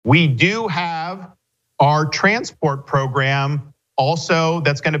We do have our transport program also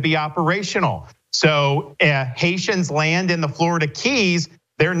that's going to be operational. So Haitians land in the Florida Keys,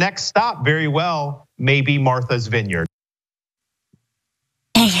 their next stop very well may be Martha's Vineyard.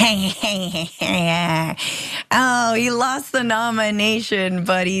 Oh, he lost the nomination,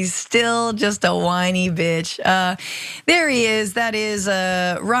 but he's still just a whiny bitch. There he is. That is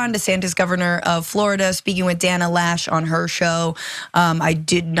Ron DeSantis, governor of Florida, speaking with Dana Loesch on her show. I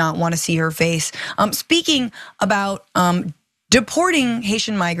did not want to see her face. Speaking about deporting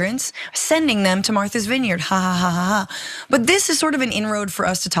Haitian migrants, sending them to Martha's Vineyard, ha ha ha ha ha. But this is sort of an inroad for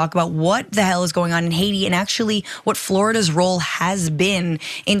us to talk about what the hell is going on in Haiti and actually what Florida's role has been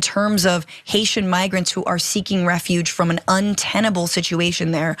in terms of Haitian migrants who are seeking refuge from an untenable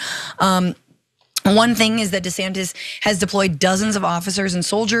situation there. One thing is that DeSantis has deployed dozens of officers and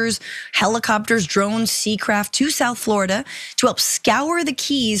soldiers, helicopters, drones, seacraft to South Florida to help scour the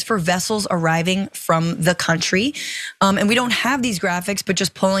Keys for vessels arriving from the country. And we don't have these graphics, but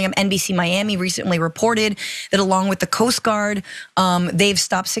just pulling up, NBC Miami recently reported that along with the Coast Guard, they've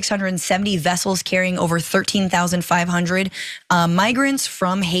stopped 670 vessels carrying over 13,500 migrants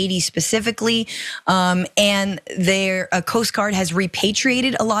from Haiti specifically. And their Coast Guard has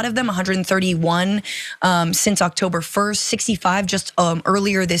repatriated a lot of them, 131 since October 1st, 65 just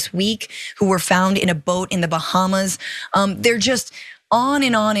earlier this week, who were found in a boat in the Bahamas. They're just on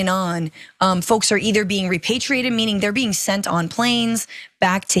and on and on. Folks are either being repatriated, meaning they're being sent on planes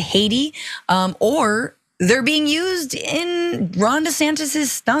back to Haiti, or they're being used in Ron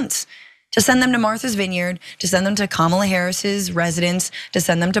DeSantis's stunts to send them to Martha's Vineyard, to send them to Kamala Harris's residence, to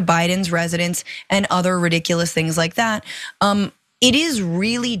send them to Biden's residence, and other ridiculous things like that. It is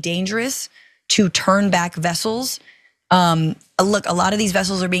really dangerous to turn back vessels. Look, a lot of these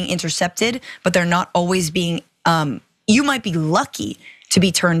vessels are being intercepted, but they're not always being, you might be lucky to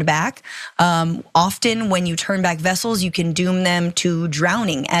be turned back. Often when you turn back vessels, you can doom them to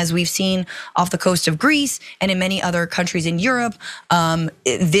drowning, as we've seen off the coast of Greece and in many other countries in Europe.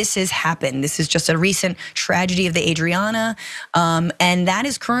 This has happened. This is just a recent tragedy of the Adriana. And that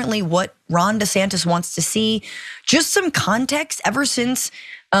is currently what Ron DeSantis wants to see. Just some context, ever since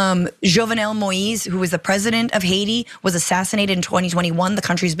Jovenel Moïse, who was the president of Haiti, was assassinated in 2021. The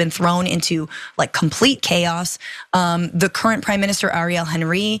country's been thrown into like complete chaos. The current Prime Minister Ariel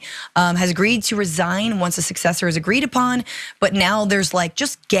Henry has agreed to resign once a successor is agreed upon. But now there's like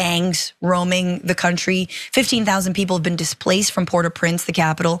just gangs roaming the country. 15,000 people have been displaced from Port-au-Prince, the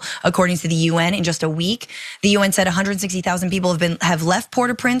capital, according to the UN, in just a week. The UN said 160,000 people have left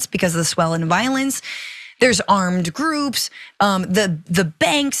Port-au-Prince because of the swell in violence. There's armed groups. The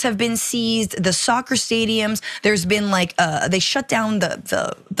banks have been seized. The soccer stadiums. There's been like they shut down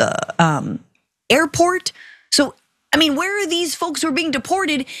the airport. So I mean, where are these folks who are being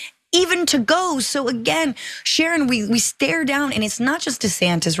deported even to go? So again, Sharon, we stare down, and it's not just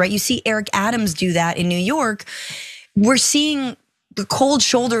DeSantis, right? You see Eric Adams do that in New York. We're seeing the cold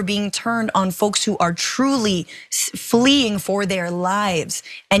shoulder being turned on folks who are truly fleeing for their lives,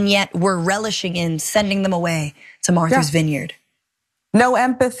 and yet we're relishing in sending them away to Martha's Vineyard. No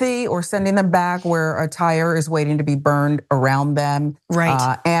empathy, or sending them back where a tire is waiting to be burned around them.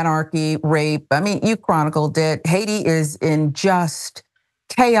 Right. Anarchy, rape. I mean, you chronicled it. Haiti is in just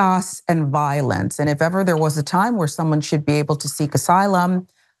chaos and violence. And if ever there was a time where someone should be able to seek asylum,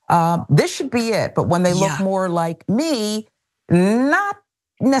 this should be it. But when they look more like me, not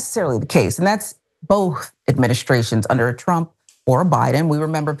necessarily the case. And that's both administrations, under a Trump or a Biden. We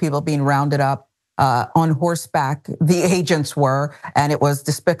remember people being rounded up on horseback, the agents were, and it was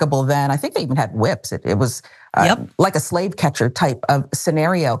despicable then. I think they even had whips. It was like a slave catcher type of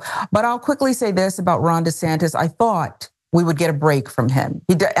scenario. But I'll quickly say this about Ron DeSantis. I thought we would get a break from him.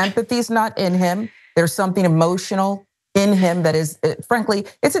 Empathy is not in him. There's something emotional in him that is, frankly,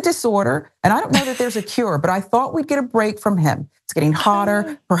 it's a disorder. And I don't know that there's a cure, but I thought we'd get a break from him. It's getting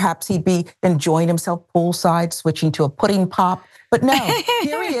hotter. Perhaps he'd be enjoying himself poolside, switching to a pudding pop. But no,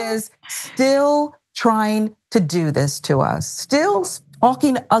 here he is, still trying to do this to us, still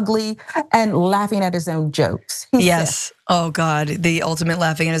talking ugly and laughing at his own jokes. Yes. Oh God, the ultimate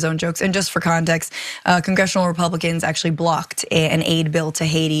laughing at his own jokes. And just for context, congressional Republicans actually blocked an aid bill to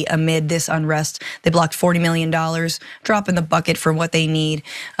Haiti amid this unrest. They blocked $40 million, drop in the bucket for what they need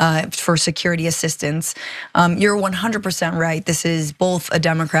for security assistance. You're 100% right. This is both a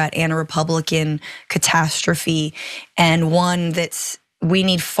Democrat and a Republican catastrophe, and one that's, we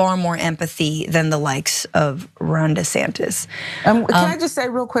need far more empathy than the likes of Ron DeSantis. Can I just say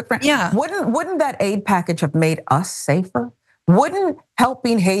real quick, Fran? Yeah. Wouldn't that aid package have made us safer? Wouldn't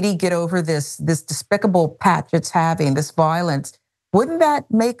helping Haiti get over this despicable patch it's having, this violence, wouldn't that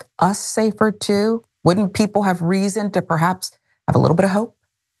make us safer too? Wouldn't people have reason to perhaps have a little bit of hope?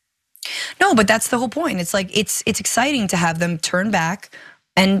 No, but that's the whole point. It's like, it's exciting to have them turn back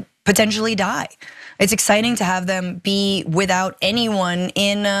and potentially die. It's exciting to have them be without anyone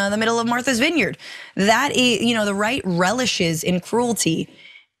in the middle of Martha's Vineyard. That is, the right relishes in cruelty,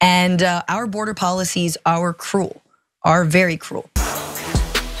 and our border policies are cruel, are very cruel.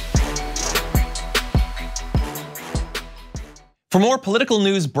 For more political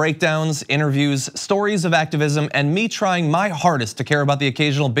news, breakdowns, interviews, stories of activism, and me trying my hardest to care about the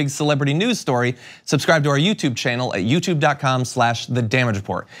occasional big celebrity news story, subscribe to our YouTube channel at youtube.com/The Damage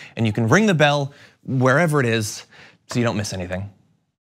Report. And you can ring the bell wherever it is so you don't miss anything.